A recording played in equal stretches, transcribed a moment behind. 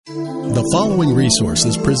The following resource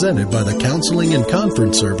is presented by the Counseling and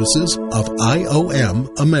Conference Services of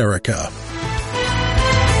IOM America.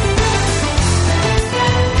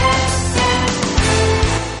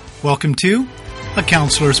 Welcome to A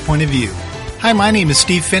Counselor's Point of View. Hi, my name is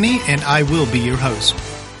Steve Finney, and I will be your host.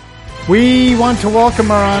 We want to welcome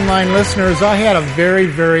our online listeners. I had a very,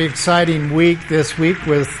 very exciting week this week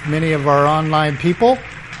with many of our online people.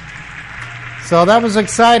 So that was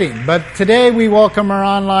exciting. But today we welcome our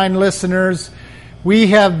online listeners. We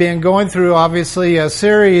have been going through, obviously, a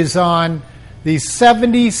series on the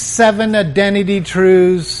 77 identity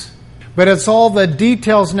truths, but it's all the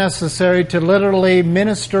details necessary to literally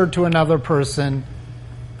minister to another person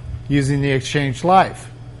using the Exchange Life.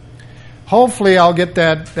 Hopefully I'll get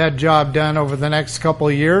that job done over the next couple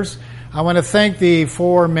of years. I want to thank the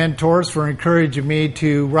 4 mentors for encouraging me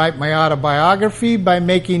to write my autobiography by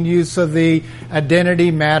making use of the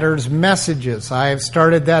Identity Matters messages. I have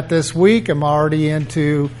started that this week. I'm already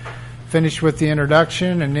finished with the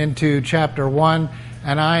introduction and into chapter 1,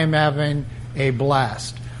 and I am having a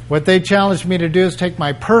blast. What they challenged me to do is take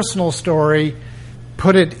my personal story,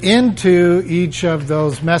 put it into each of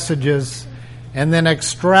those messages, and then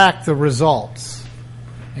extract the results.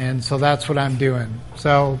 And so that's what I'm doing.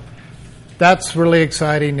 So that's really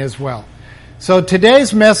exciting as well. So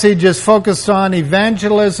today's message is focused on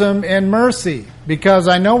evangelism and mercy, because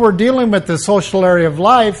I know we're dealing with the social area of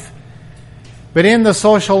life, but in the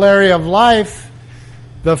social area of life,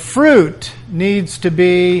 the fruit needs to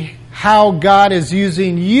be how God is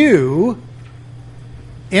using you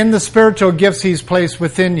in the spiritual gifts He's placed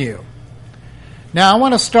within you. Now, I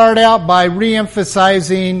want to start out by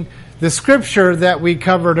re-emphasizing the scripture that we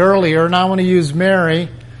covered earlier, and I want to use Mary.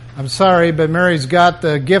 I'm sorry, but Mary's got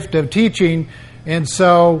the gift of teaching, and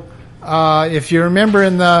so if you remember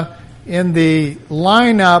in the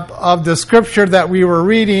lineup of the scripture that we were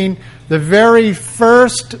reading, the very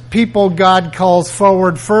first people God calls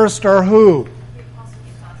forward first are who?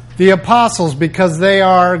 The apostles, because they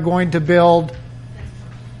are going to build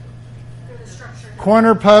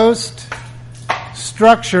corner post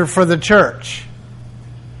structure for the church.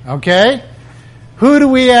 Okay? Who do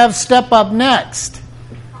we have step up next?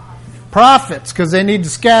 Prophets, because they need to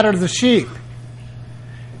scatter the sheep.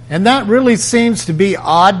 And that really seems to be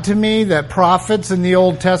odd to me, that prophets in the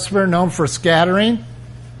Old Testament are known for scattering.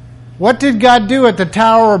 What did God do at the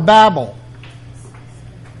Tower of Babel?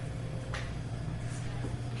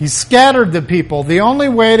 He scattered the people. The only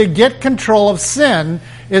way to get control of sin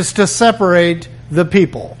is to separate the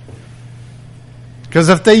people. Because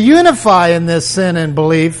if they unify in this sin and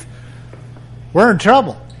belief, we're in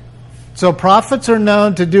trouble. So prophets are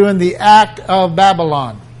known to doing the act of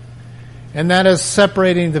Babylon, and that is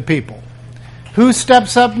separating the people. Who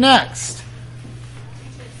steps up next?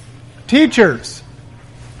 Teachers.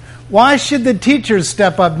 Why should the teachers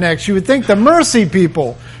step up next? You would think the mercy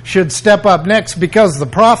people should step up next because the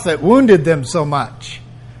prophet wounded them so much.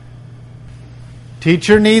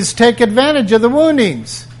 Teacher needs to take advantage of the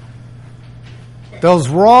woundings. Those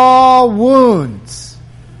raw wounds.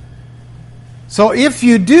 So if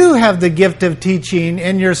you do have the gift of teaching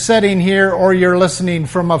and you're sitting here or you're listening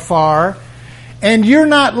from afar, and you're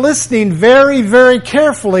not listening very, very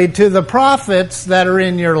carefully to the prophets that are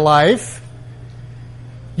in your life,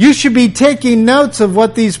 you should be taking notes of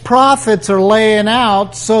what these prophets are laying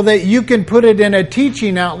out so that you can put it in a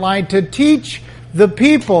teaching outline to teach the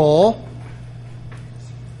people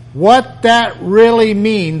what that really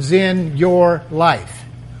means in your life.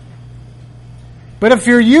 But if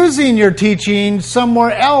you're using your teaching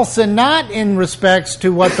somewhere else and not in respects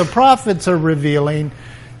to what the prophets are revealing,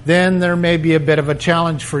 then there may be a bit of a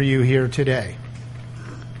challenge for you here today.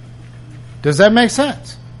 Does that make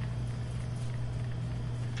sense?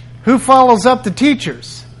 Who follows up the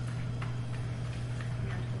teachers?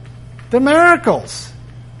 The miracles.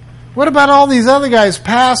 What about all these other guys,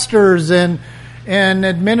 pastors and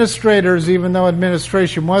administrators, even though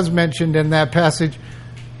administration was mentioned in that passage?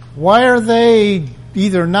 Why are they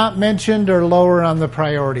either not mentioned or lower on the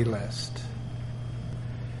priority list?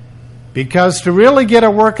 Because to really get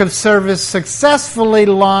a work of service successfully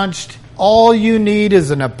launched, all you need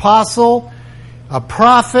is an apostle, a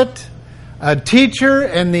prophet, a teacher,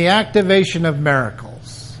 and the activation of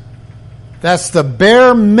miracles. That's the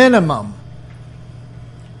bare minimum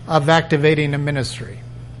of activating a ministry.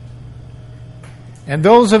 And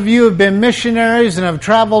those of you who have been missionaries and have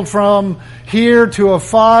traveled from here to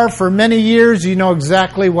afar for many years, you know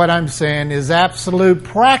exactly what I'm saying is absolute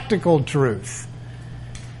practical truth.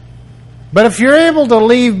 But if you're able to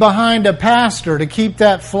leave behind a pastor to keep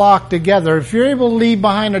that flock together, if you're able to leave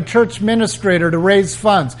behind a church administrator to raise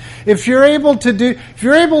funds, if you're able to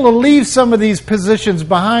leave some of these positions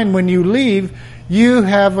behind when you leave, you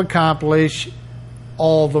have accomplished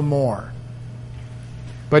all the more.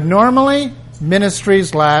 But normally,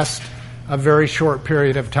 ministries last a very short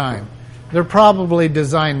period of time. They're probably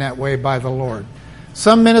designed that way by the Lord.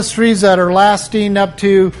 Some ministries that are lasting up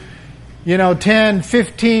to 10,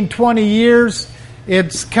 15, 20 years,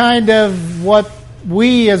 it's kind of what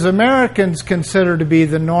we as Americans consider to be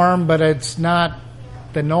the norm, but it's not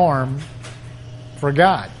the norm for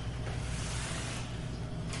God.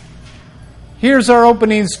 Here's our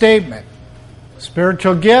opening statement.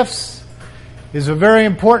 Spiritual gifts is a very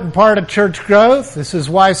important part of church growth. This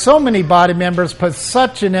is why so many body members put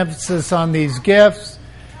such an emphasis on these gifts.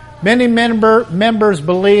 Many members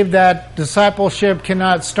believe that discipleship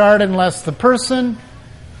cannot start unless the person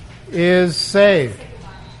is saved.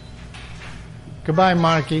 Goodbye,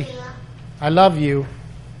 Marky. I love you.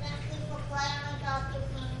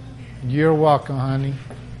 You're welcome, honey.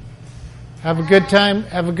 Have a good time.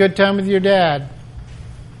 Have a good time with your dad.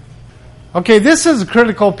 Okay, this is a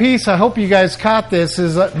critical piece. I hope you guys caught this.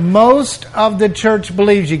 Is that most of the church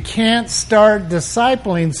believes you can't start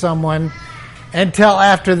discipling someone until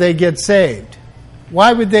after they get saved.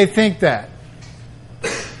 Why would they think that?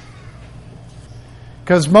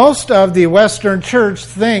 Because most of the Western church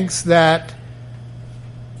thinks that,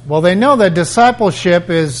 they know that discipleship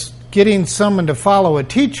is getting someone to follow a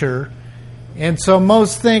teacher, and so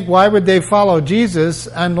most think, why would they follow Jesus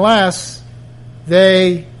unless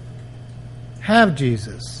they have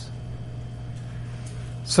Jesus?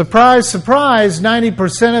 Surprise, surprise,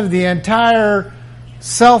 90% of the entire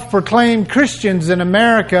self-proclaimed Christians in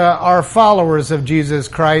America are followers of Jesus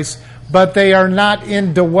Christ, but they are not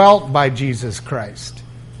indwelt by Jesus Christ.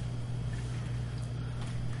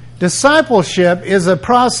 Discipleship is a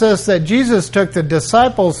process that Jesus took the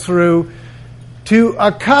disciples through to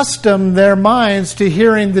accustom their minds to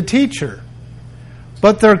hearing the teacher.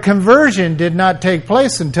 But their conversion did not take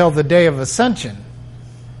place until the day of ascension.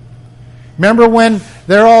 Remember when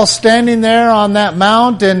they're all standing there on that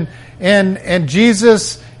mount and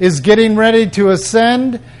Jesus is getting ready to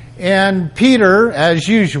ascend, and Peter, as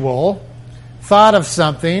usual, thought of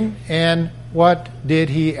something, and what did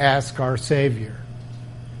he ask our Savior?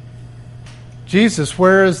 Jesus,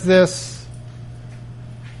 where is this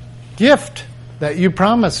gift that you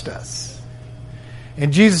promised us?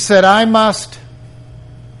 And Jesus said, I must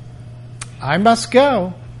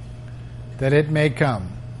go, that it may come.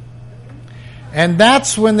 And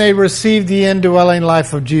that's when they received the indwelling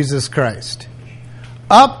life of Jesus Christ.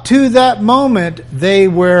 Up to that moment, they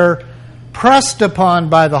were pressed upon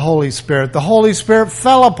by the Holy Spirit. The Holy Spirit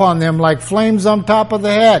fell upon them like flames on top of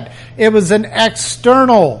the head. It was an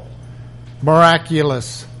external,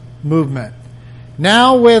 miraculous movement.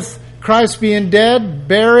 Now with Christ being dead,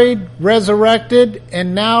 buried, resurrected,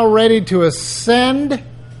 and now ready to ascend,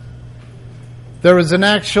 there was an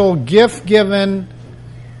actual gift given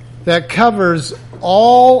that covers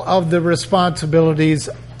all of the responsibilities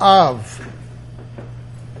of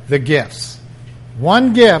the gifts.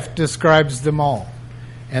 One gift describes them all.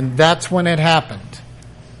 And that's when it happened.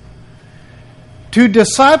 To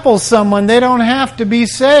disciple someone, they don't have to be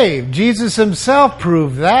saved. Jesus himself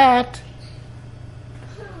proved that.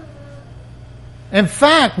 In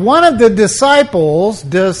fact, one of the disciples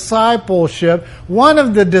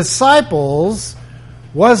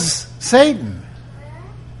was Satan.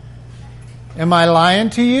 Am I lying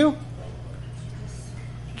to you?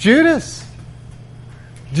 Judas.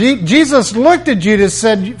 Jesus looked at Judas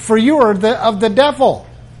and said, for you are of the devil.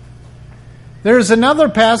 There's another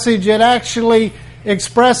passage that actually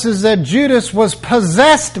expresses that Judas was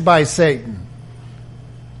possessed by Satan.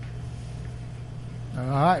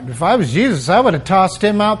 If I was Jesus, I would have tossed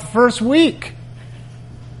him out the first week.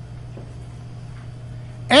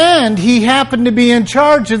 And he happened to be in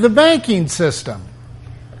charge of the banking system.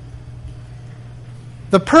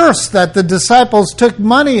 The purse that the disciples took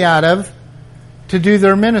money out of to do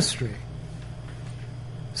their ministry,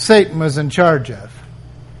 Satan was in charge of.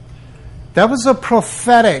 That was a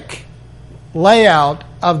prophetic layout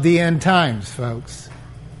of the end times, folks.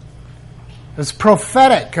 It's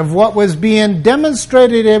prophetic of what was being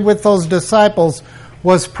demonstrated with those disciples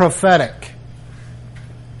was prophetic.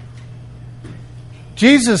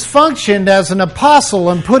 Jesus functioned as an apostle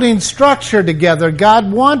in putting structure together.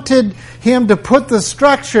 God wanted him to put the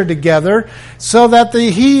structure together so that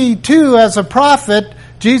he too, as a prophet,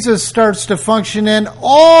 Jesus starts to function in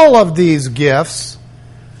all of these gifts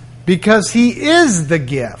because he is the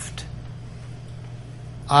gift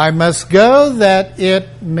I must go that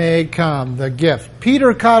it may come, the gift.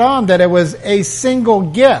 Peter caught on that it was a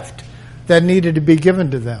single gift that needed to be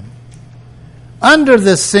given to them. Under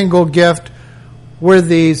this single gift were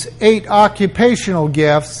these 8 occupational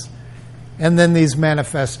gifts and then these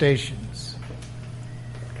manifestations.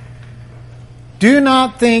 Do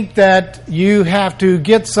not think that you have to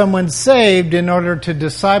get someone saved in order to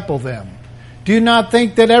disciple them. Do not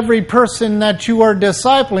think that every person that you are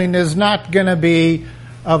discipling is not going to be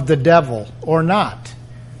of the devil or not.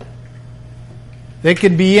 They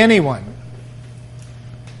could be anyone.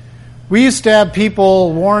 We used to have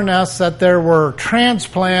people warn us that there were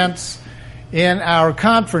transplants in our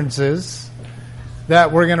conferences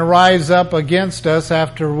that were going to rise up against us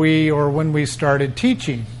after when we started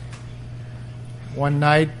teaching. One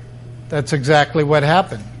night, that's exactly what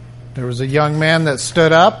happened. There was a young man that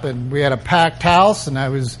stood up, and we had a packed house, and I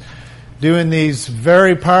was doing these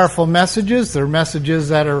very powerful messages. They're messages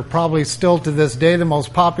that are probably still to this day the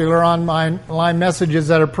most popular online messages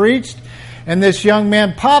that are preached. And this young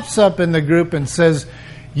man pops up in the group and says,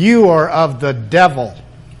 "You are of the devil."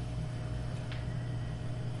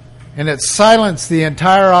 And it silenced the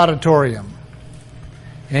entire auditorium.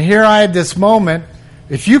 And here I had this moment.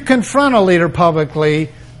 If you confront a leader publicly,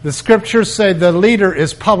 the scriptures say the leader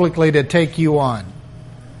is publicly to take you on.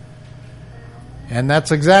 And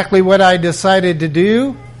that's exactly what I decided to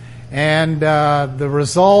do. And the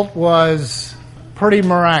result was pretty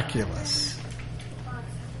miraculous.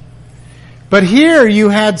 But here you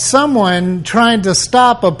had someone trying to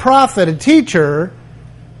stop a prophet, a teacher,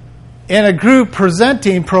 in a group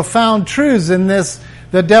presenting profound truths. And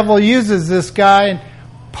the devil uses this guy and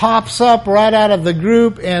pops up right out of the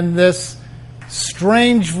group, and this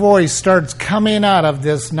strange voice starts coming out of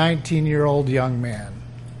this 19-year-old young man.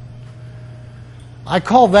 I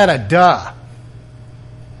call that a duh.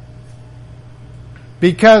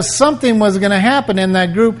 Because something was going to happen in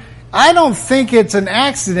that group. I don't think it's an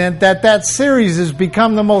accident that series has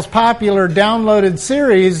become the most popular downloaded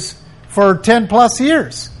series for 10 plus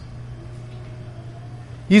years.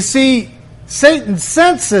 You see, Satan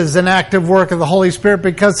senses an active work of the Holy Spirit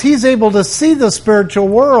because he's able to see the spiritual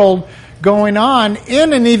world going on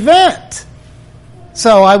in an event.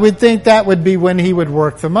 So I would think that would be when he would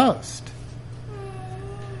work the most.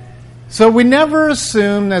 So we never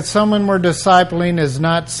assume that someone we're discipling is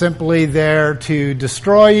not simply there to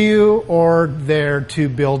destroy you or there to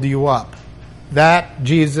build you up. That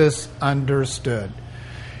Jesus understood.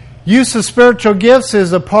 Use of spiritual gifts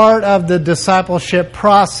is a part of the discipleship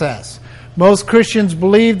process. Most Christians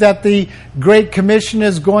believe that the Great Commission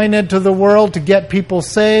is going into the world to get people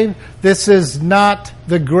saved. This is not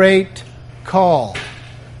the Great Call.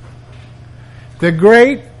 The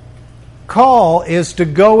Great Call is to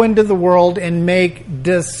go into the world and make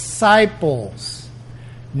disciples,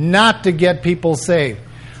 not to get people saved.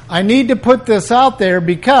 I need to put this out there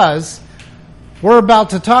because we're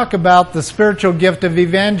about to talk about the spiritual gift of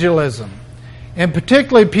evangelism. And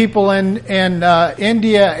particularly people in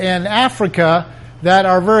India and Africa that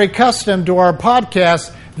are very accustomed to our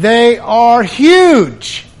podcast, they are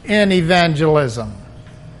huge in evangelism.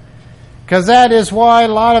 Because that is why a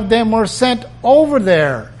lot of them were sent over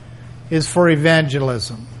there, is for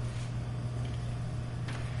evangelism.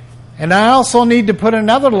 And I also need to put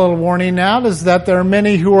another little warning out, is that there are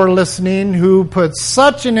many who are listening who put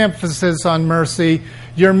such an emphasis on mercy,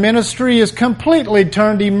 your ministry is completely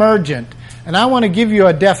turned emergent. And I want to give you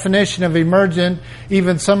a definition of emergent,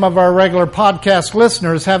 even some of our regular podcast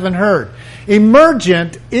listeners haven't heard.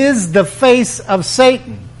 Emergent is the face of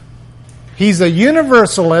Satan. He's a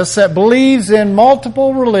universalist that believes in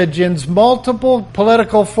multiple religions, multiple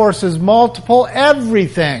political forces, multiple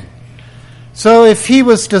everything. So if he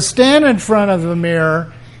was to stand in front of the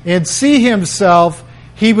mirror and see himself,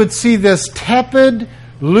 he would see this tepid,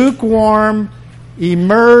 lukewarm,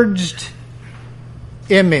 emerged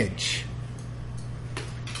image.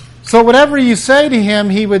 So whatever you say to him,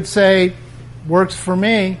 he would say, works for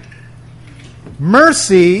me.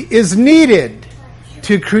 Mercy is needed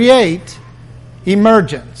to create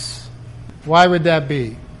emergence. Why would that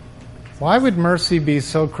be? Why would mercy be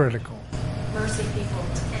so critical? Mercy people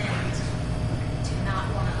tend to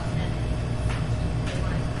not want to offend people. They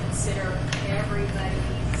want to consider everybody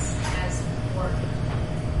as important.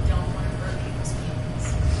 Don't want to hurt people's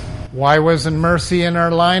feelings. Why wasn't mercy in our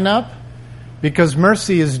lineup? Because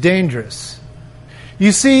mercy is dangerous.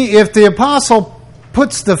 You see, if the apostle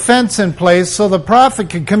puts the fence in place so the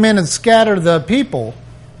prophet could come in and scatter the people,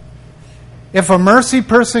 if a mercy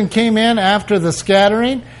person came in after the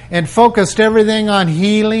scattering and focused everything on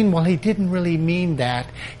healing, well, he didn't really mean that.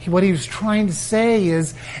 What he was trying to say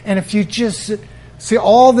is, and if you just See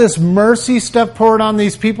all this mercy stuff poured on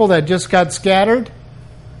these people that just got scattered?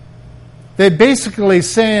 They're basically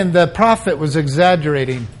saying the prophet was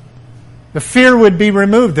exaggerating. The fear would be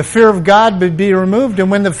removed. The fear of God would be removed.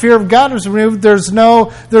 And when the fear of God is removed, there's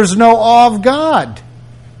no awe of God.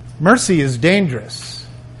 Mercy is dangerous.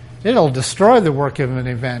 It'll destroy the work of an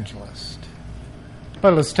evangelist.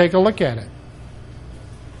 But let's take a look at it.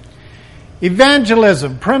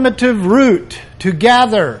 Evangelism, primitive root, to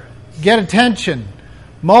gather, get attention,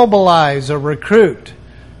 mobilize or recruit,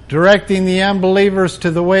 directing the unbelievers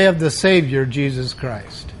to the way of the Savior, Jesus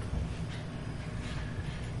Christ.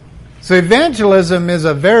 So evangelism is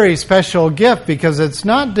a very special gift because it's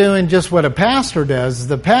not doing just what a pastor does.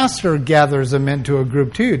 The pastor gathers them into a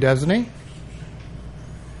group too, doesn't he?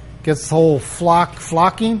 Gets the whole flock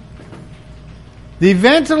flocking. The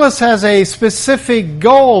evangelist has a specific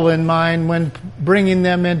goal in mind when bringing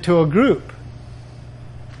them into a group.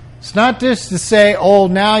 It's not just to say, oh,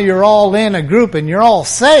 now you're all in a group and you're all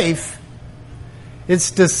safe.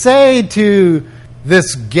 It's to say to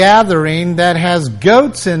this gathering that has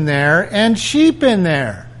goats in there and sheep in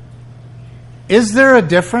there. Is there a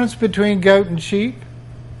difference between goat and sheep?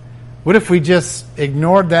 What if we just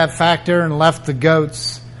ignored that factor and left the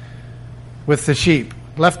goats with the sheep?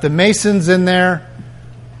 Left the Masons in there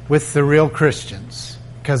with the real Christians?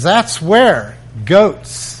 Because that's where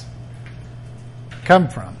goats come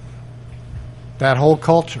from. That whole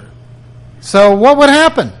culture. So what would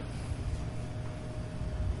happen?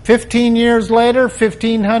 15 years later,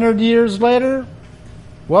 1,500 years later,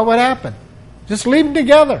 what would happen? Just leave them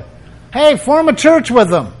together. Hey, form a church with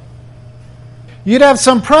them. You'd have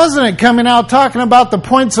some president coming out talking about the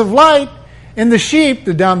points of light, and the sheep,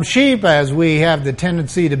 the dumb sheep, as we have the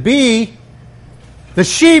tendency to be, the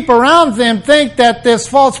sheep around them think that this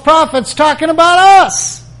false prophet's talking about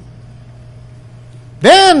us.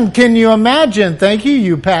 Then, can you imagine, thank you,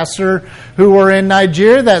 you pastor who were in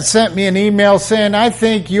Nigeria that sent me an email saying, I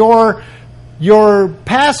think your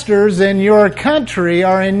pastors in your country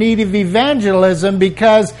are in need of evangelism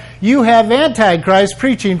because you have Antichrist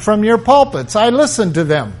preaching from your pulpits. I listened to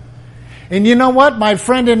them. And you know what? My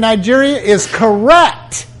friend in Nigeria is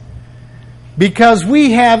correct. Because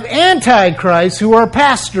we have Antichrists who are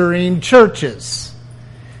pastoring churches,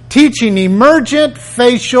 teaching emergent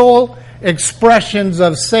facial expressions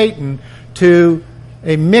of Satan to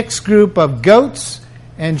a mixed group of goats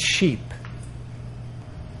and sheep.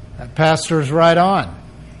 That pastor's right on.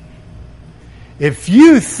 If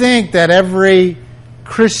you think that every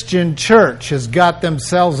Christian church has got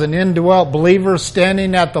themselves an indwelt believer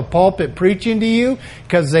standing at the pulpit preaching to you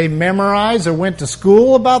because they memorized or went to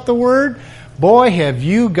school about the Word, boy, have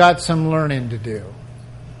you got some learning to do.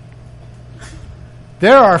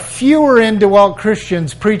 There are fewer indwelt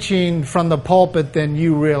Christians preaching from the pulpit than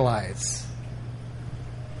you realize.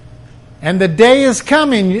 And the day is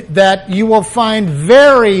coming that you will find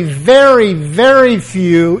very, very, very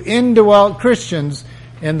few indwelt Christians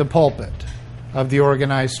in the pulpit of the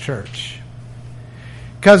organized church.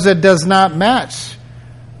 Because it does not match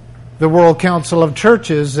the World Council of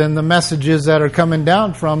Churches and the messages that are coming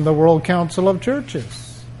down from the World Council of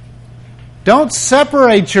Churches. Don't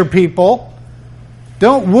separate your people.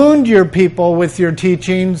 Don't wound your people with your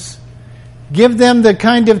teachings. Give them the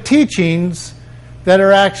kind of teachings that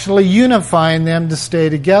are actually unifying them to stay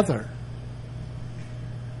together.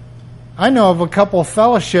 I know of a couple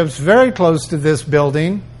fellowships very close to this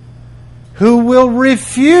building who will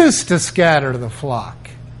refuse to scatter the flock.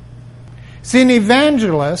 See, an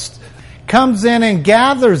evangelist comes in and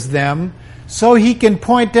gathers them so he can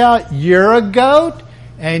point out, you're a goat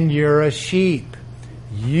and you're a sheep.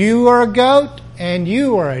 You are a goat and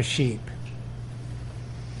you are a sheep.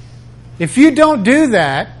 If you don't do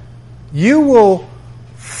that, you will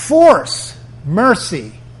force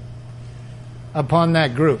mercy upon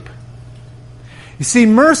that group. You see,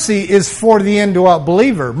 mercy is for the indwelt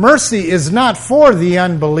believer. Mercy is not for the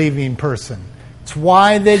unbelieving person. It's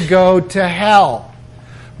why they go to hell.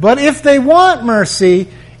 But if they want mercy,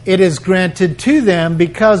 it is granted to them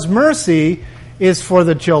because mercy is for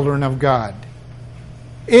the children of God.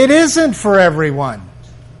 It isn't for everyone.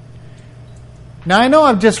 Now, I know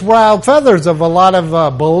I've just riled feathers of a lot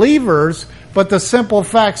of believers, but the simple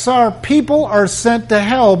facts are people are sent to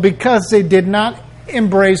hell because they did not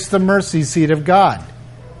embrace the mercy seat of God.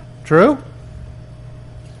 True?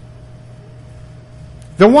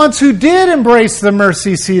 The ones who did embrace the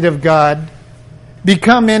mercy seat of God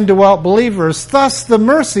become indwelt believers. Thus, the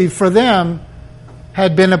mercy for them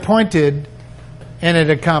had been appointed and it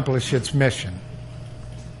accomplished its mission.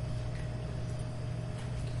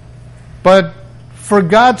 But For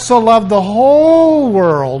God so loved the whole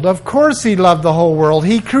world. Of course He loved the whole world.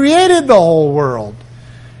 He created the whole world.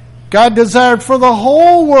 God desired for the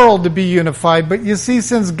whole world to be unified. But you see,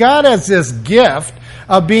 since God has this gift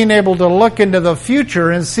of being able to look into the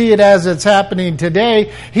future and see it as it's happening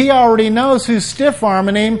today, He already knows who's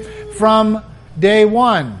stiff-arming Him from day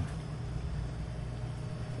one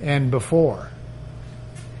and before.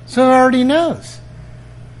 So He already knows.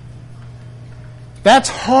 That's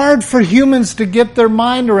hard for humans to get their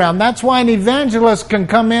mind around. That's why an evangelist can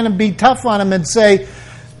come in and be tough on them and say,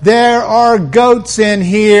 there are goats in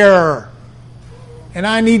here, and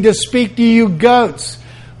I need to speak to you goats.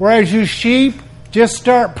 Whereas you sheep, just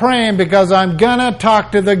start praying because I'm going to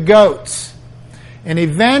talk to the goats. An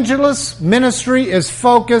evangelist's ministry is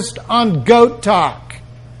focused on goat talk,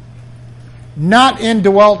 not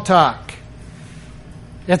indwelt talk.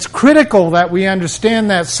 It's critical that we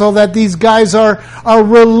understand that so that these guys are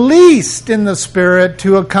released in the Spirit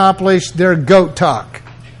to accomplish their goat talk.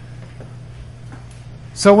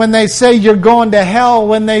 So when they say you're going to hell,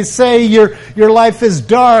 when they say your life is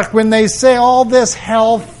dark, when they say all this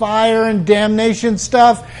hell, fire, and damnation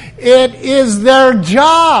stuff, it is their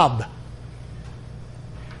job.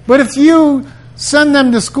 But if you send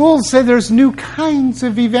them to school and say there's new kinds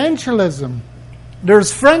of evangelism,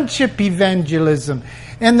 there's friendship evangelism,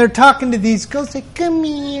 and they're talking to these goats, say, come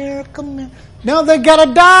here, come here. No, they got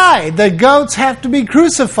to die. The goats have to be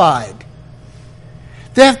crucified.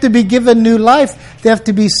 They have to be given new life. They have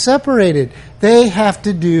to be separated. They have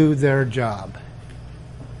to do their job.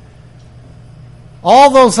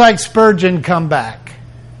 All those like Spurgeon come back.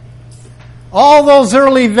 All those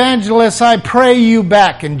early evangelists, I pray you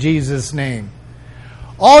back in Jesus' name.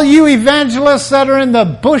 All you evangelists that are in the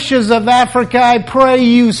bushes of Africa, I pray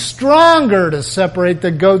you stronger to separate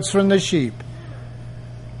the goats from the sheep.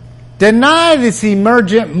 Deny this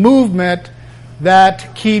emergent movement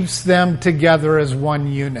that keeps them together as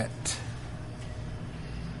one unit.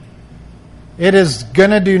 It is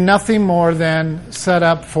going to do nothing more than set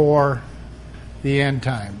up for the end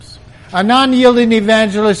times. A non-yielding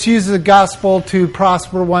evangelist uses the gospel to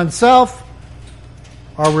prosper oneself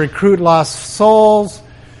or recruit lost souls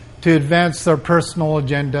to advance their personal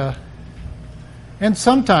agenda, and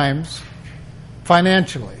sometimes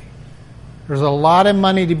financially. There's a lot of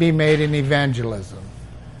money to be made in evangelism.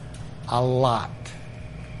 A lot.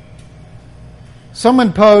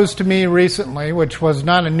 Someone posed to me recently, which was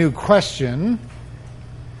not a new question,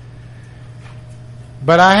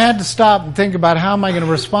 but I had to stop and think about how am I going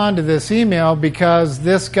to respond to this email, because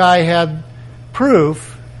this guy had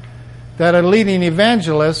proof that a leading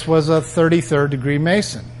evangelist was a 33rd degree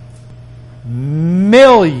Mason.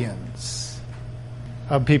 Millions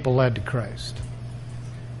of people led to Christ.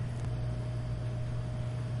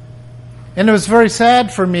 And it was very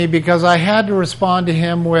sad for me because I had to respond to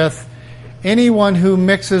him with, anyone who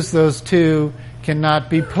mixes those two cannot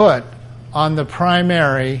be put on the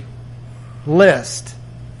primary list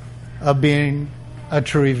of being a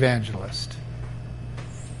true evangelist.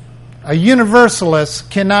 A universalist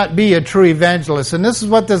cannot be a true evangelist. And this is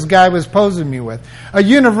what this guy was posing me with. A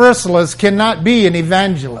universalist cannot be an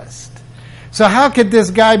evangelist. So how could this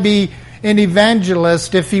guy be an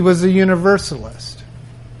evangelist if he was a universalist?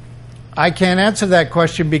 I can't answer that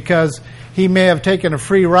question because he may have taken a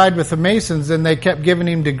free ride with the Masons and they kept giving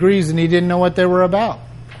him degrees and he didn't know what they were about.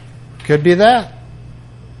 Could be that.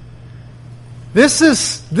 This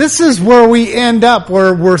is where we end up,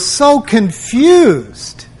 where we're so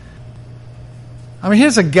confused. I mean,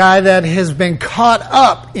 here's a guy that has been caught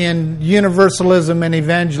up in universalism and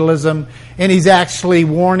evangelism, and he's actually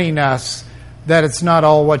warning us that it's not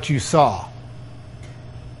all what you saw.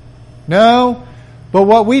 No, but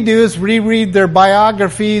what we do is reread their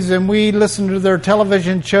biographies and we listen to their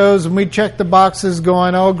television shows and we check the boxes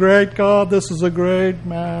going, oh, great God, this is a great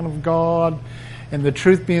man of God. And the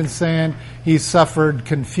truth being saying, he suffered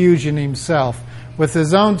confusion himself with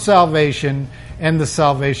his own salvation and the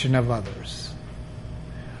salvation of others.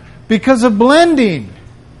 Because of blending.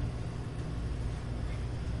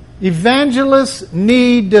 Evangelists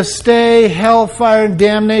need to stay hellfire and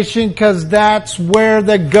damnation because that's where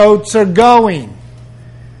the goats are going.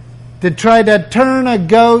 To try to turn a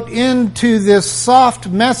goat into this soft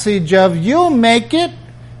message of you'll make it,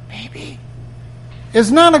 maybe, is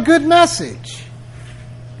not a good message.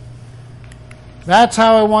 That's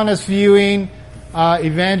how I want us viewing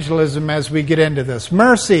evangelism as we get into this.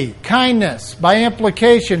 Mercy, kindness, by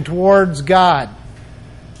implication towards God.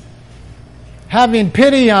 Having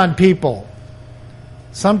pity on people,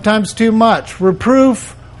 sometimes too much.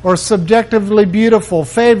 Reproof or subjectively beautiful.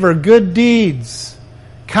 Favor, good deeds.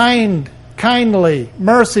 Kindly,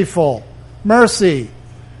 merciful, mercy,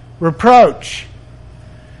 reproach.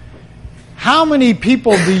 How many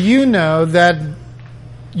people do you know that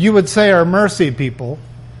you would say are mercy people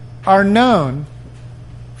are known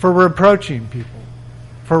for reproaching people,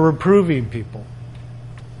 for reproving people?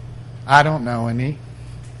 I don't know any.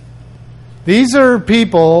 These are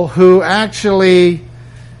people who actually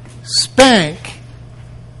spank,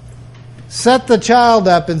 set the child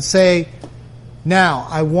up and say, now,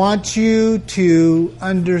 I want you to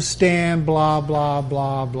understand blah, blah,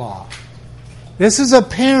 blah, blah. This is a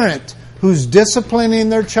parent who's disciplining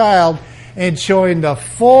their child and showing the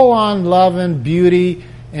full-on love and beauty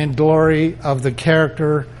and glory of the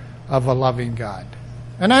character of a loving God.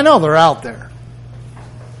 And I know they're out there.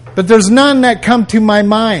 But there's none that come to my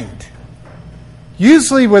mind.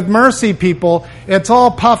 Usually with mercy people, it's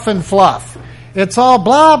all puff and fluff. It's all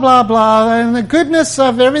blah, blah, blah, and the goodness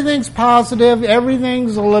of everything's positive,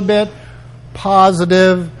 everything's a little bit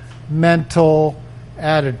positive mental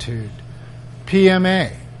attitude.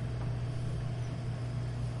 PMA.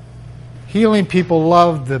 Healing people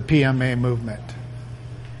love the PMA movement.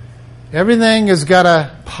 Everything has got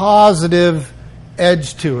a positive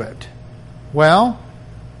edge to it. Well,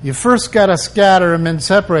 you first got to scatter them and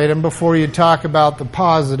separate them before you talk about the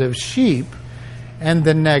positive sheep and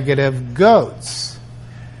the negative goats.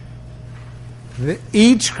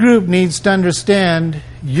 Each group needs to understand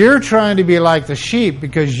you're trying to be like the sheep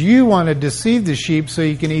because you want to deceive the sheep so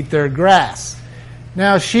you can eat their grass.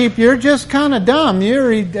 Now, sheep, you're just kind of dumb.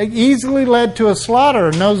 You're easily led to a slaughter,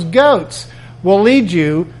 and those goats will lead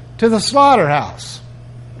you to the slaughterhouse.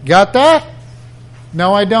 Got that?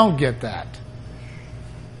 No, I don't get that.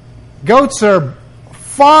 Goats are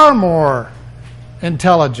far more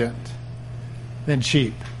intelligent than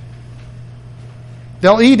sheep.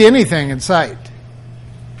 They'll eat anything in sight.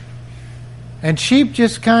 And sheep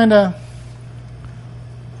just kind of,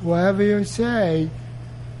 whatever you say.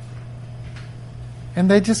 And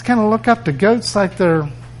they just kind of look up to goats like they're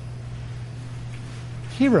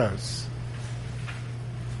heroes.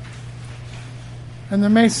 And the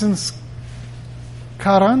Masons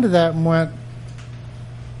caught on to that and went,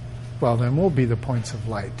 well, then we'll be the points of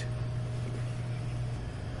light.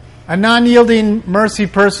 A non-yielding mercy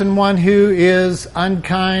person, one who is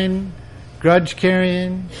unkind,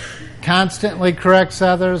 grudge-carrying, constantly corrects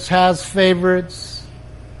others, has favorites,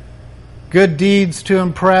 good deeds to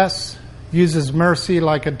impress, uses mercy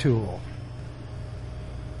like a tool.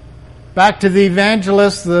 Back to the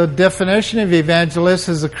evangelist, the definition of evangelist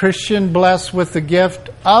is a Christian blessed with the gift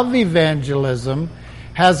of evangelism,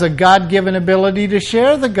 has a God-given ability to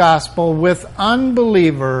share the gospel with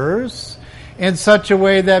unbelievers in such a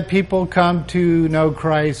way that people come to know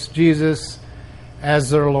Christ Jesus as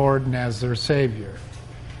their Lord and as their Savior.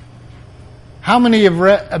 How many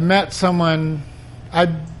have met someone,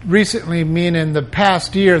 I recently mean in the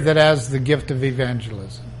past year, that has the gift of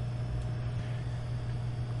evangelism?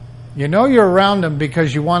 You know you're around them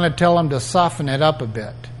because you want to tell them to soften it up a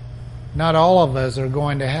bit. Not all of us are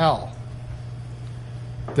going to hell.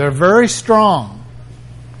 They're very strong.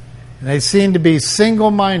 And they seem to be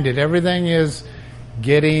single-minded. Everything is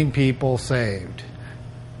getting people saved.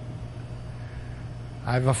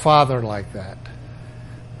 I have a father like that.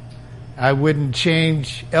 I wouldn't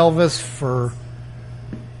change Elvis for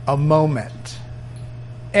a moment.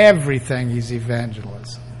 Everything is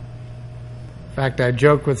evangelism. In fact, I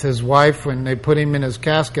joke with his wife when they put him in his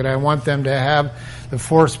casket, I want them to have the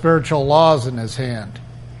 4 spiritual laws in his hand.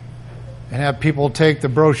 And have people take the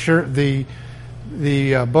brochure, the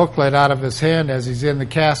booklet out of his hand as he's in the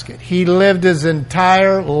casket. He lived his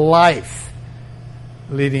entire life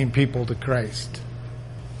leading people to Christ.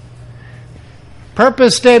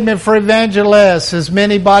 Purpose statement for evangelists is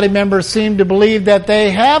many body members seem to believe that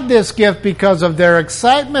they have this gift because of their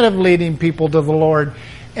excitement of leading people to the Lord.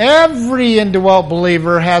 Every indwelt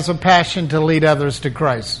believer has a passion to lead others to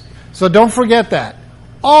Christ. So don't forget that.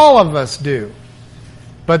 All of us do.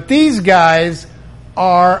 But these guys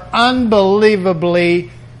are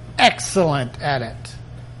unbelievably excellent at it.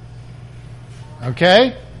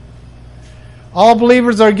 Okay? All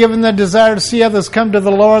believers are given the desire to see others come to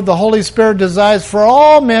the Lord. The Holy Spirit desires for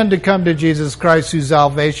all men to come to Jesus Christ through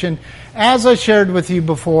salvation. As I shared with you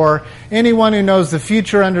before, anyone who knows the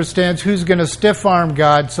future understands who's going to stiff-arm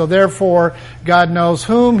God. So therefore, God knows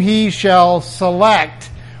whom he shall select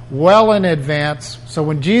well in advance. So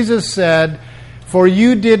when Jesus said, "For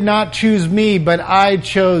you did not choose me, but I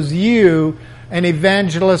chose you," an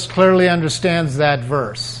evangelist clearly understands that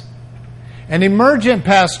verse. An emergent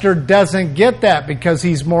pastor doesn't get that because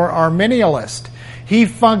he's more Arminianist. He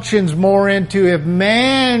functions more into if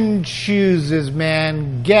man chooses,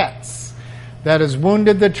 man gets. that has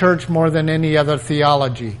wounded the church more than any other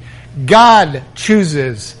theology. God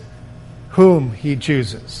chooses whom He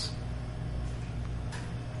chooses.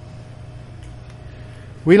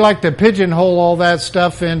 We like to pigeonhole all that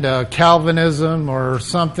stuff into Calvinism or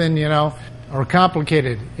something, or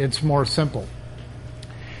complicated. It's more simple.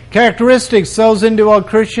 Characteristics: those indwelt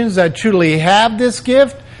Christians that truly have this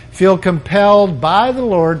gift feel compelled by the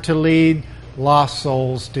Lord to lead lost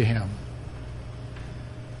souls to Him.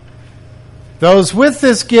 Those with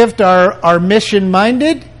this gift are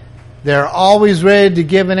mission-minded. They're always ready to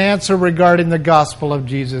give an answer regarding the gospel of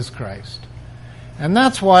Jesus Christ. And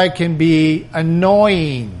that's why it can be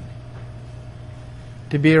annoying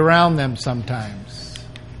to be around them sometimes.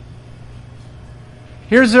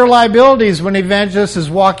 Here's their liabilities when an evangelist is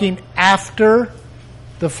walking after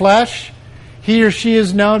the flesh. He or she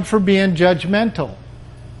is known for being judgmental.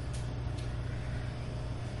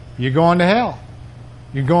 You're going to hell.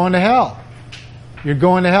 You're going to hell. You're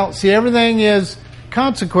going to hell. See, everything is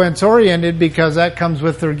consequence-oriented because that comes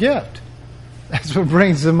with their gift. That's what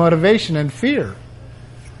brings the motivation and fear.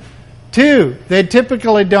 2, they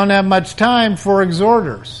typically don't have much time for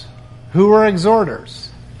exhorters. Who are exhorters?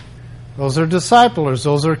 Those are disciplers.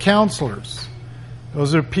 Those are counselors.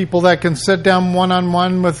 Those are people that can sit down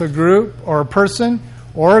one-on-one with a group or a person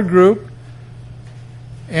or a group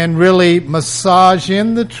and really massage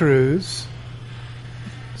in the truths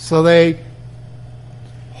so they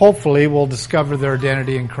hopefully will discover their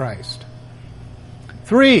identity in Christ.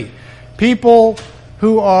 3, people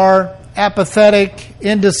who are apathetic,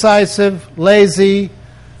 indecisive, lazy,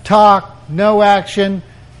 talk, no action.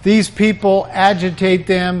 These people agitate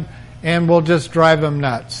them and will just drive them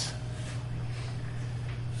nuts.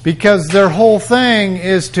 Because their whole thing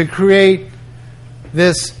is to create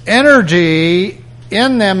this energy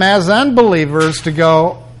in them as unbelievers to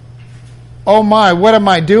go, oh my, what am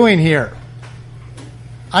I doing here?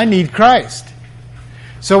 I need Christ.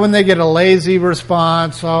 So when they get a lazy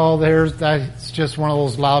response, that's just one of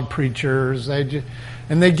those loud preachers, and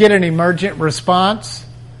they get an emergent response,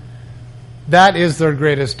 that is their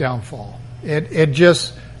greatest downfall. It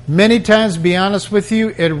just, many times, to be honest with you,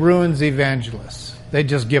 it ruins evangelists. They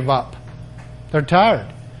just give up. They're tired.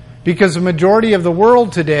 Because the majority of the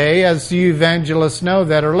world today, as you evangelists know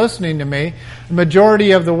that are listening to me, the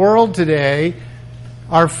majority of the world today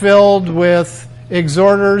are filled with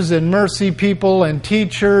exhorters and mercy people and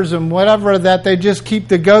teachers and whatever, that they just keep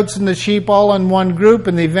the goats and the sheep all in one group,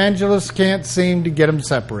 and the evangelists can't seem to get them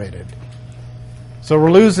separated. So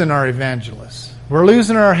we're losing our evangelists. We're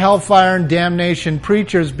losing our hellfire and damnation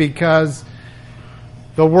preachers because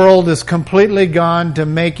the world is completely gone to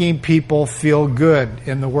making people feel good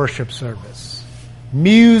in the worship service.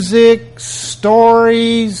 Music,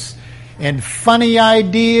 stories, and funny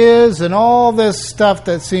ideas, and all this stuff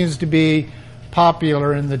that seems to be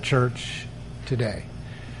popular in the church today.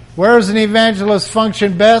 Where does an evangelist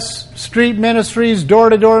function best? Street ministries,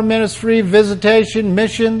 door-to-door ministry, visitation,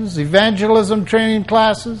 missions, evangelism training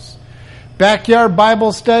classes, backyard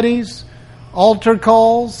Bible studies, altar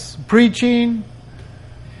calls, preaching.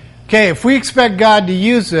 Okay, if we expect God to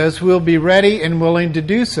use this, we'll be ready and willing to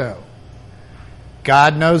do so.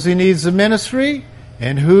 God knows He needs the ministry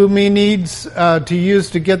and whom He needs to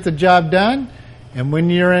use to get the job done. And when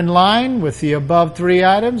you're in line with the above 3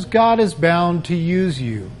 items, God is bound to use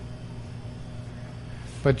you.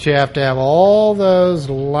 But you have to have all those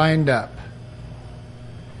lined up.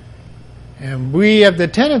 And we have the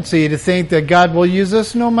tendency to think that God will use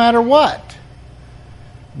us no matter what.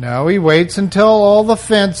 No, He waits until all the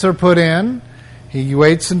fence are put in. He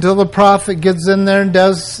waits until the prophet gets in there and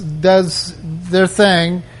does their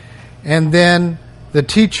thing. And then the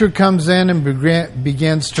teacher comes in and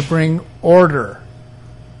begins to bring order.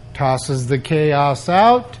 Tosses the chaos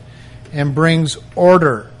out and brings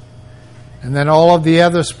order. And then all of the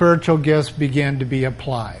other spiritual gifts begin to be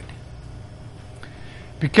applied.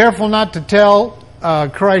 Be careful not to tell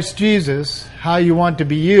Christ Jesus how you want to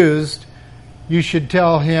be used. You should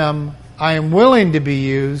tell Him, I am willing to be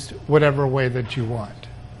used whatever way that you want.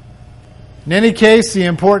 In any case, the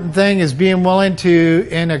important thing is being willing to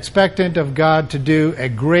and expectant of God to do a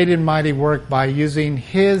great and mighty work by using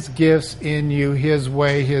His gifts in you, His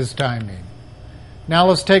way, His timing. Now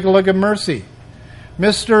let's take a look at mercy.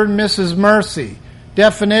 Mr. and Mrs. Mercy.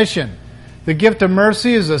 Definition. The gift of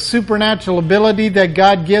mercy is a supernatural ability that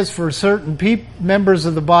God gives for certain members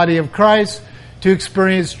of the body of Christ to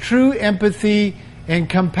experience true empathy and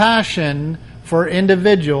compassion for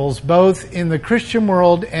individuals, both in the Christian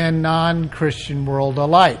world and non-Christian world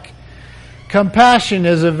alike. Compassion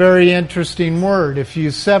is a very interesting word. If you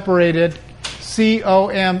separate it,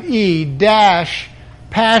 C-O-M-E -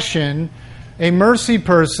 passion, a mercy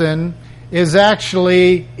person is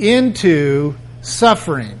actually into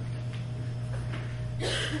suffering.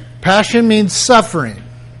 Passion means suffering.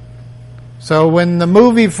 So when the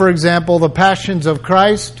movie, for example, The Passions of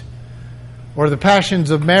Christ or The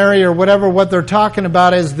Passions of Mary or whatever, what they're talking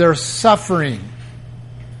about is their suffering.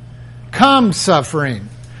 Come suffering.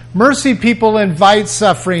 Mercy people invite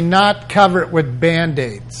suffering, not cover it with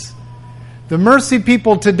Band-Aids. The mercy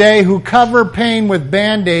people today who cover pain with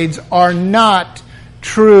Band-Aids are not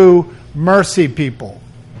true mercy people.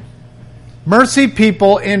 Mercy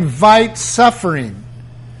people invite suffering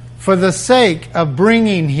for the sake of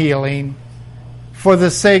bringing healing, for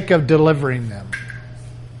the sake of delivering them.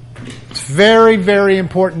 It's very, very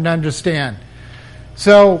important to understand.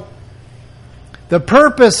 So, the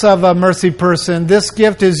purpose of a mercy person, this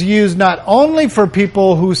gift is used not only for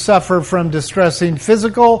people who suffer from distressing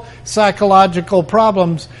physical, psychological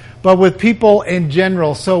problems, but with people in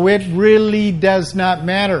general. So it really does not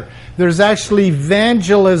matter. There's actually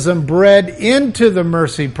evangelism bred into the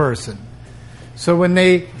mercy person. So when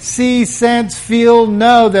they see, sense, feel,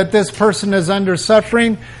 know that this person is under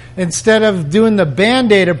suffering, instead of doing the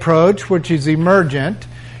Band-Aid approach, which is emergent,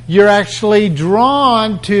 you're actually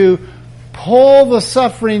drawn to pull the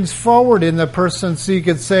sufferings forward in the person so you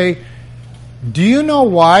could say, do you know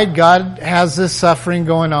why God has this suffering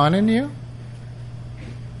going on in you?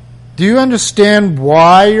 Do you understand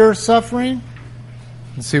why you're suffering?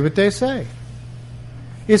 And see what they say.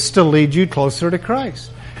 It's to lead you closer to Christ.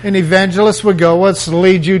 An evangelist would go, well, it's to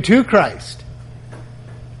lead you to Christ.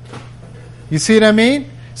 You see what I mean?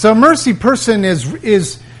 So a mercy person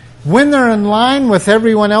is when they're in line with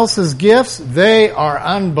everyone else's gifts, they are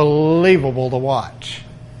unbelievable to watch.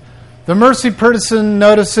 The mercy person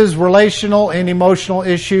notices relational and emotional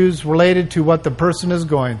issues related to what the person is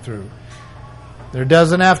going through. There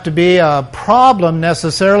doesn't have to be a problem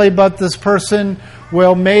necessarily, but this person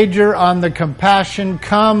will major on the compassion,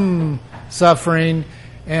 come suffering,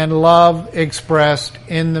 and love expressed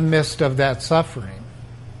in the midst of that suffering.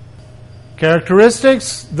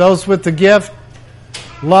 Characteristics, those with the gift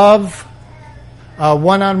love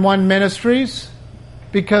one-on-one ministries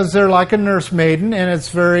because they're like a nurse maiden and it's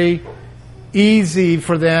very easy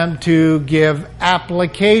for them to give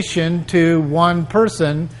application to one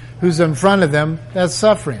person who's in front of them that's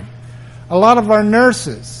suffering. A lot of our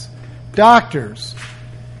nurses, doctors,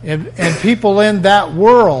 and people in that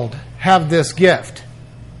world have this gift.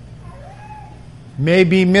 May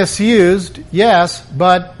be misused, yes,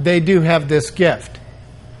 but they do have this gift.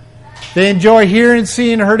 They enjoy hearing,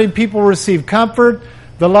 seeing, hurting people receive comfort.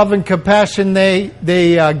 The love and compassion they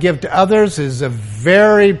give to others is a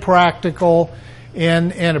very practical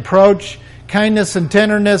in approach. Kindness and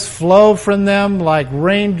tenderness flow from them like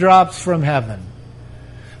raindrops from heaven.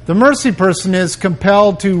 The mercy person is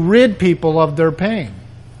compelled to rid people of their pain.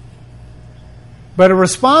 But a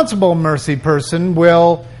responsible mercy person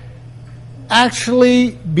will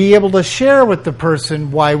actually be able to share with the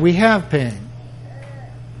person why we have pain.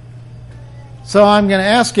 So I'm going to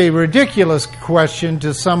ask a ridiculous question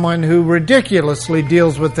to someone who ridiculously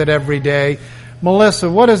deals with it every day. Melissa,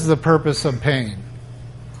 what is the purpose of pain?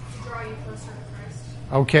 To draw you closer to Christ.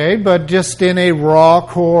 Okay, but just in a raw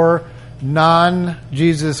core,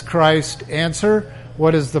 non-Jesus Christ answer,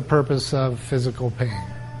 what is the purpose of physical pain?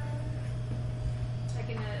 Like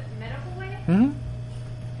in a medical way? Mm-hmm.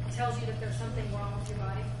 It tells you that there's something wrong with your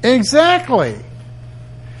body. Exactly.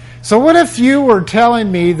 So what if you were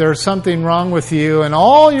telling me there's something wrong with you and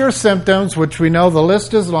all your symptoms, which we know the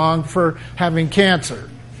list is long for having cancer.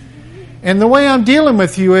 And the way I'm dealing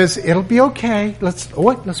with you is, it'll be okay. Let's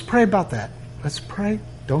pray about that. Let's pray.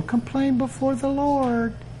 Don't complain before the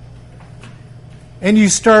Lord. And you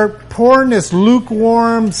start pouring this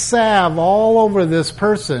lukewarm salve all over this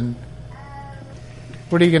person.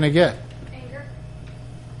 What are you going to get? Anger.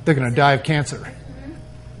 They're going to die of cancer.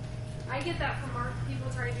 Mm-hmm. I get that from Mark.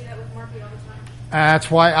 People try to do that with Marky all the time.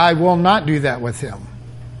 That's why I will not do that with him.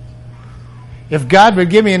 If God would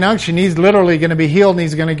give me an unction, he's literally going to be healed and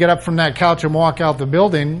he's going to get up from that couch and walk out the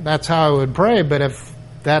building. That's how I would pray. But if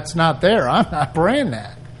that's not there, I'm not praying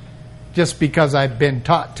that. Just because I've been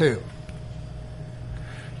taught to.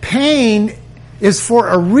 Pain is for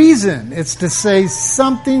a reason. It's to say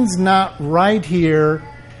something's not right here.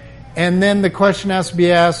 And then the question has to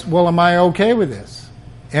be asked, well, am I okay with this?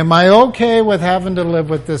 Am I okay with having to live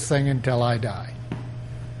with this thing until I die?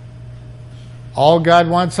 All God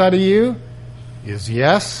wants out of you is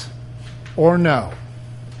yes or no.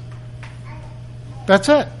 That's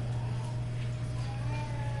it.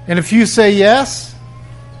 And if you say yes,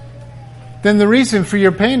 then the reason for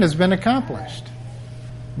your pain has been accomplished.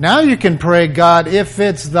 Now you can pray, God, if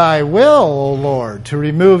it's thy will, O Lord, to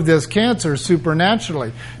remove this cancer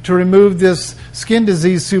supernaturally, to remove this skin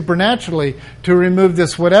disease supernaturally, to remove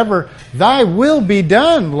this whatever, thy will be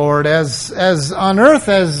done, Lord, as on earth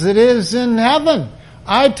as it is in heaven.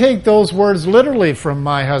 I take those words literally from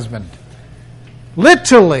my husband.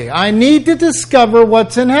 Literally, I need to discover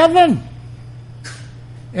what's in heaven.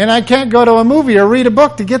 And I can't go to a movie or read a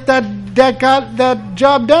book to get that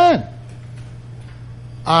job done.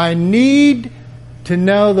 I need to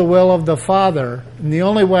know the will of the Father, and the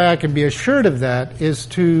only way I can be assured of that is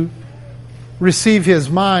to receive His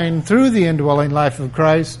mind through the indwelling life of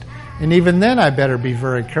Christ, and even then I better be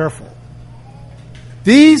very careful.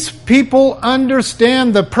 These people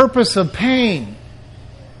understand the purpose of pain.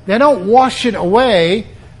 They don't wash it away.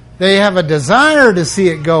 They have a desire to see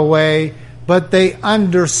it go away, but they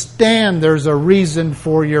understand there's a reason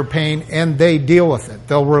for your pain, and they deal with it.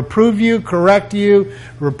 They'll reprove you, correct you,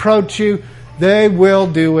 reproach you. They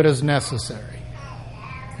will do what is necessary.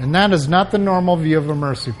 And that is not the normal view of a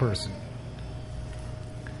mercy person.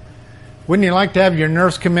 Wouldn't you like to have your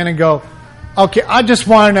nurse come in and go, okay, I just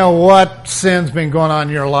want to know what sin's been going on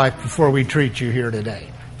in your life before we treat you here today?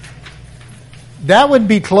 That would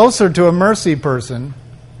be closer to a mercy person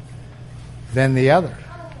than the other.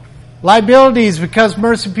 Liabilities, because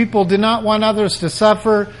mercy people do not want others to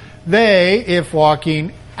suffer. They, if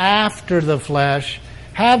walking after the flesh,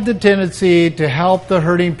 have the tendency to help the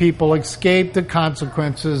hurting people escape the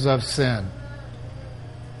consequences of sin.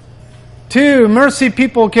 2, mercy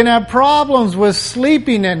people can have problems with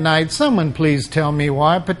sleeping at night. Someone please tell me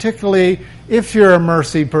why, particularly if you're a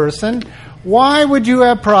mercy person. Why would you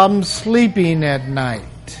have problems sleeping at night?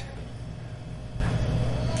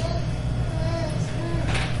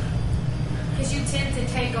 Because you tend to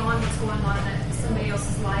take on what's going on in somebody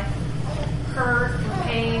else's life, hurt or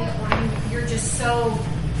pain, or you're just so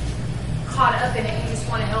caught up in it, you just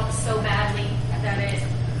want to help so badly that it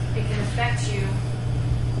can affect you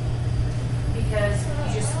because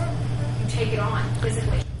you take it on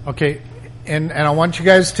physically. Okay, and I want you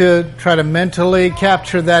guys to try to mentally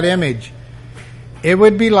capture that image. It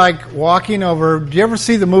would be like walking over. Do you ever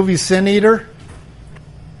see the movie Sin Eater?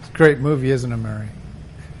 It's a great movie, isn't it, Mary?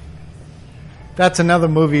 That's another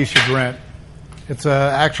movie you should rent. It's an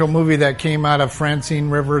actual movie that came out of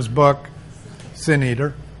Francine Rivers' book, Sin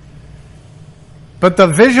Eater. But the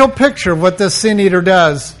visual picture of what this Sin Eater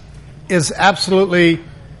does is absolutely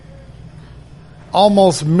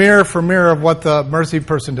almost mirror for mirror of what the mercy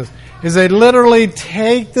person does. Is they literally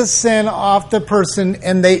take the sin off the person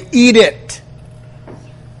and they eat it.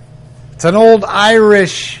 It's an old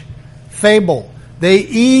Irish fable. They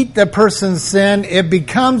eat the person's sin, it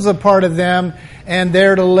becomes a part of them, and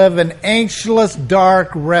they're to live an anxious,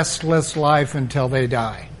 dark, restless life until they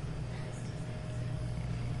die.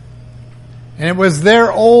 And it was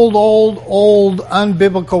their old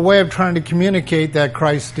unbiblical way of trying to communicate that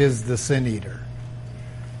Christ is the sin eater.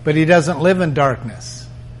 But He doesn't live in darkness.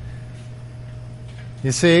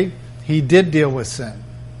 You see, He did deal with sin.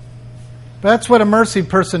 But that's what a mercy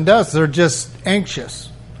person does. They're just anxious.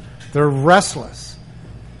 They're restless.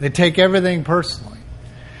 They take everything personally.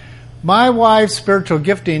 My wife's spiritual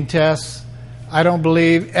gifting tests, I don't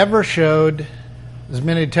believe, ever showed, as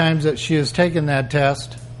many times that she has taken that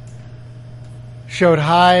test, showed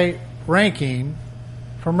high ranking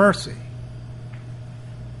for mercy.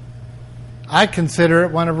 I consider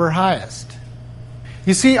it one of her highest.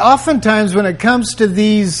 You see, oftentimes when it comes to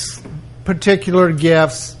these particular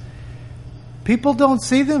gifts, people don't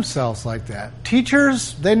see themselves like that.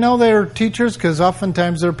 Teachers, they know they're teachers because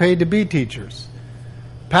oftentimes they're paid to be teachers.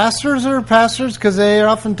 Pastors are pastors because they are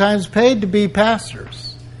oftentimes paid to be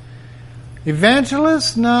pastors.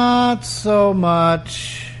 Evangelists, not so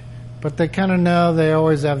much, but they kind of know they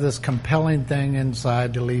always have this compelling thing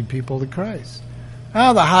inside to lead people to Christ.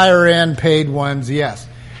 Now, the higher end paid ones, yes.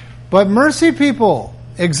 But mercy people,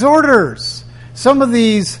 exhorters, some of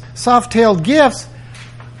these soft-tailed gifts,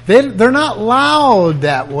 they're not loud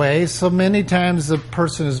that way, so many times the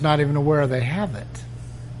person is not even aware they have it.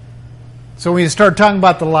 So when you start talking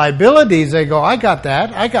about the liabilities, they go, I got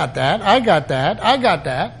that, I got that, I got that, I got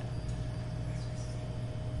that.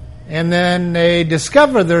 And then they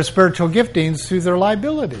discover their spiritual giftings through their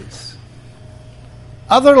liabilities.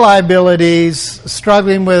 Other liabilities,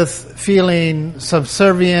 struggling with feeling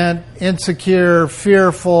subservient, insecure,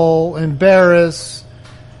 fearful, embarrassed,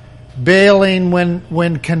 bailing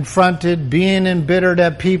when confronted, being embittered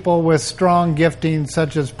at people with strong giftings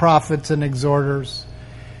such as prophets and exhorters.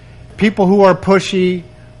 People who are pushy,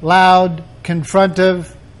 loud,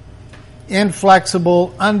 confrontive,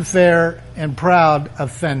 inflexible, unfair, and proud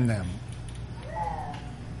offend them.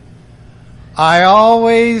 I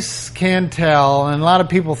always can tell, and a lot of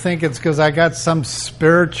people think it's because I got some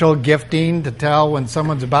spiritual gifting to tell when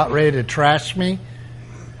someone's about ready to trash me.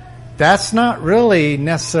 That's not really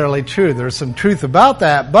necessarily true. There's some truth about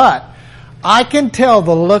that, but I can tell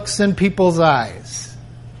the looks in people's eyes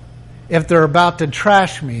if they're about to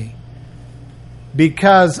trash me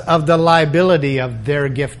because of the liability of their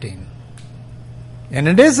gifting. And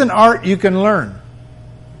it is an art you can learn.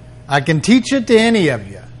 I can teach it to any of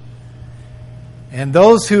you. And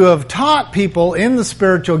those who have taught people in the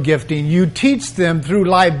spiritual gifting, you teach them through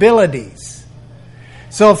liabilities.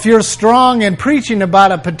 So if you're strong in preaching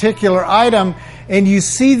about a particular item and you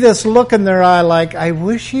see this look in their eye like, I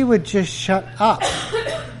wish he would just shut up.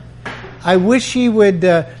 I wish he would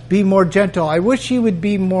be more gentle. I wish he would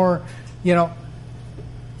be more,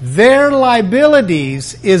 Their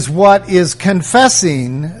liabilities is what is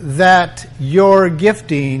confessing that your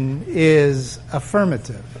gifting is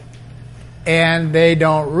affirmative. And they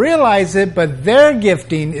don't realize it, but their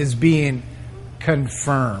gifting is being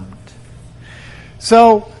confirmed.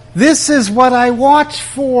 So this is what I watch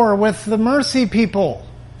for with the mercy people.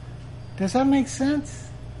 Does that make sense?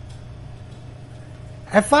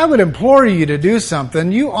 If I would implore you to do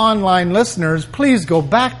something, you online listeners, please go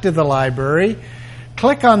back to the library,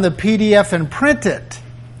 click on the PDF and print it.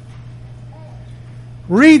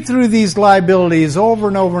 Read through these liabilities over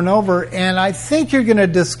and over and over, and I think you're going to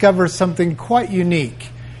discover something quite unique.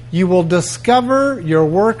 You will discover your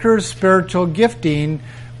workers' spiritual gifting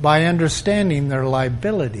by understanding their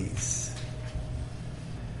liabilities.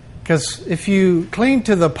 Because if you cling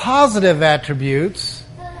to the positive attributes,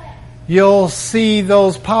 you'll see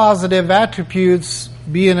those positive attributes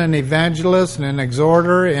being an evangelist and an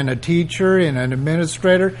exhorter and a teacher and an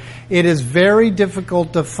administrator. It is very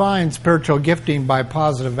difficult to find spiritual gifting by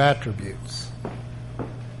positive attributes.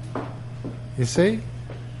 You see?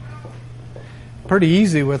 Pretty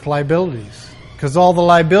easy with liabilities, because all the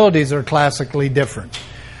liabilities are classically different.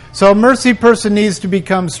 So a mercy person needs to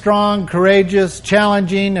become strong, courageous,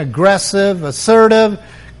 challenging, aggressive, assertive,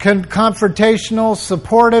 confrontational,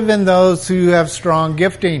 supportive in those who have strong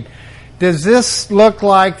gifting. Does this look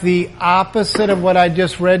like the opposite of what I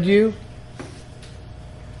just read you?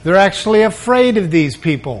 They're actually afraid of these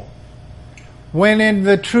people. When in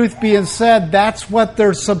the truth being said, that's what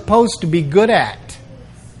they're supposed to be good at.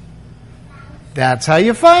 That's how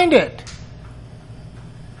you find it.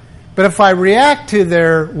 But if I react to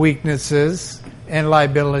their weaknesses and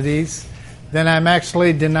liabilities, then I'm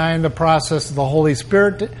actually denying the process of the Holy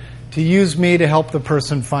Spirit to use me to help the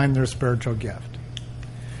person find their spiritual gift.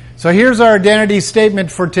 So here's our identity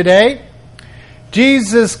statement for today.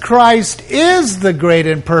 Jesus Christ is the great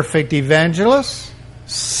and perfect evangelist,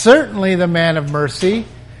 certainly the man of mercy.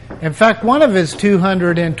 In fact, one of his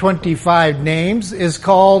 225 names is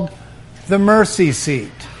called the mercy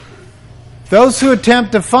seat. Those who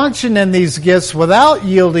attempt to function in these gifts without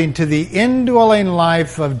yielding to the indwelling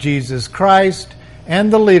life of Jesus Christ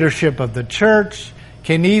and the leadership of the church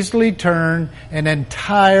can easily turn an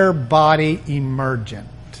entire body emergent.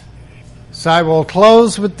 So I will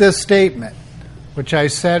close with this statement, which I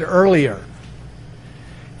said earlier.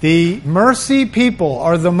 The mercy people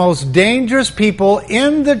are the most dangerous people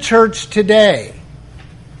in the church today.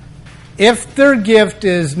 If their gift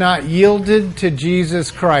is not yielded to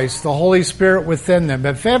Jesus Christ, the Holy Spirit within them,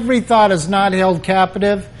 if every thought is not held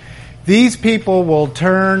captive, these people will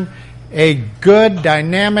turn a good,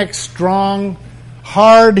 dynamic, strong,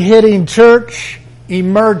 hard-hitting church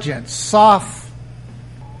emergent, soft.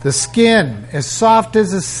 The skin, as soft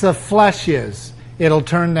as the flesh is, it'll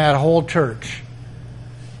turn that whole church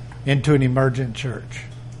into an emergent church.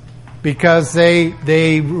 Because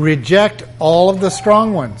they reject all of the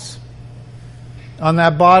strong ones. On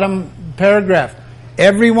that bottom paragraph,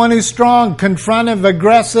 everyone who's strong, confrontive,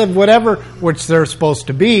 aggressive, whatever, which they're supposed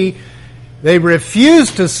to be, they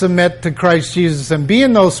refuse to submit to Christ Jesus and be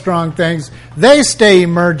in those strong things. They stay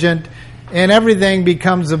emergent. And everything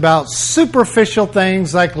becomes about superficial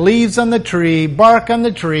things like leaves on the tree, bark on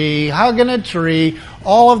the tree, hugging a tree,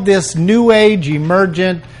 all of this new age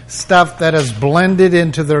emergent stuff that has blended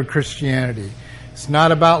into their Christianity. It's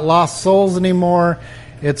not about lost souls anymore.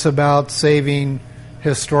 It's about saving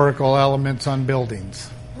historical elements on buildings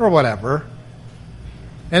or whatever.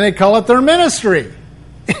 And they call it their ministry.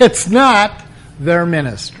 It's not their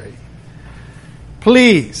ministry.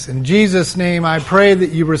 Please, in Jesus' name, I pray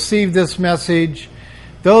that you receive this message.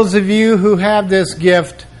 Those of you who have this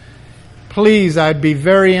gift, please, I'd be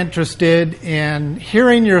very interested in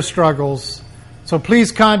hearing your struggles. So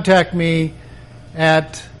please contact me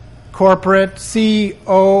at corporate, corporate,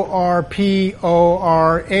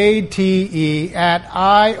 at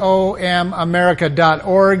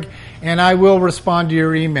IOMAmerica.org, and I will respond to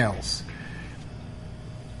your emails.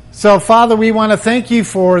 So, Father, we want to thank you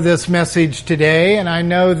for this message today, and I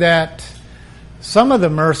know that some of the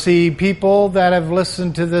Mercy people that have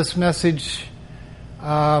listened to this message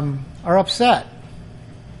are upset.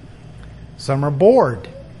 Some are bored.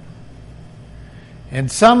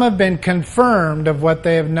 And some have been confirmed of what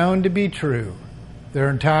they have known to be true their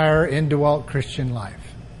entire indwelt Christian life.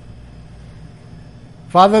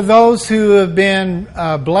 Father, those who have been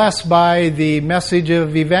blessed by the message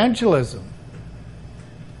of evangelism,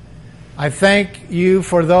 I thank you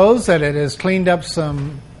for those that it has cleaned up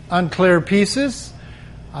some unclear pieces.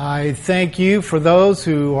 I thank you for those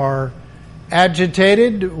who are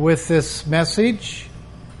agitated with this message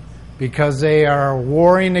because they are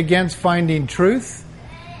warring against finding truth.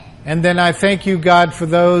 And then I thank you, God, for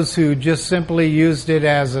those who just simply used it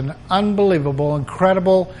as an unbelievable,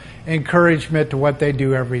 incredible encouragement to what they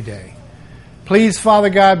do every day. Please, Father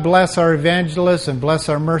God, bless our evangelists and bless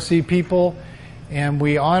our Mercy people. And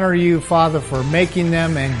we honor you, Father, for making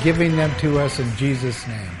them and giving them to us in Jesus'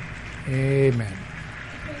 name. Amen.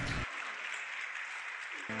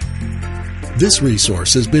 This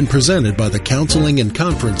resource has been presented by the Counseling and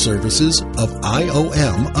Conference Services of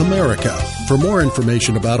IOM America. For more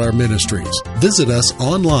information about our ministries, visit us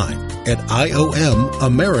online at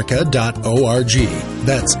IOMAmerica.org.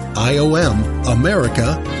 That's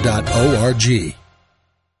IOMAmerica.org.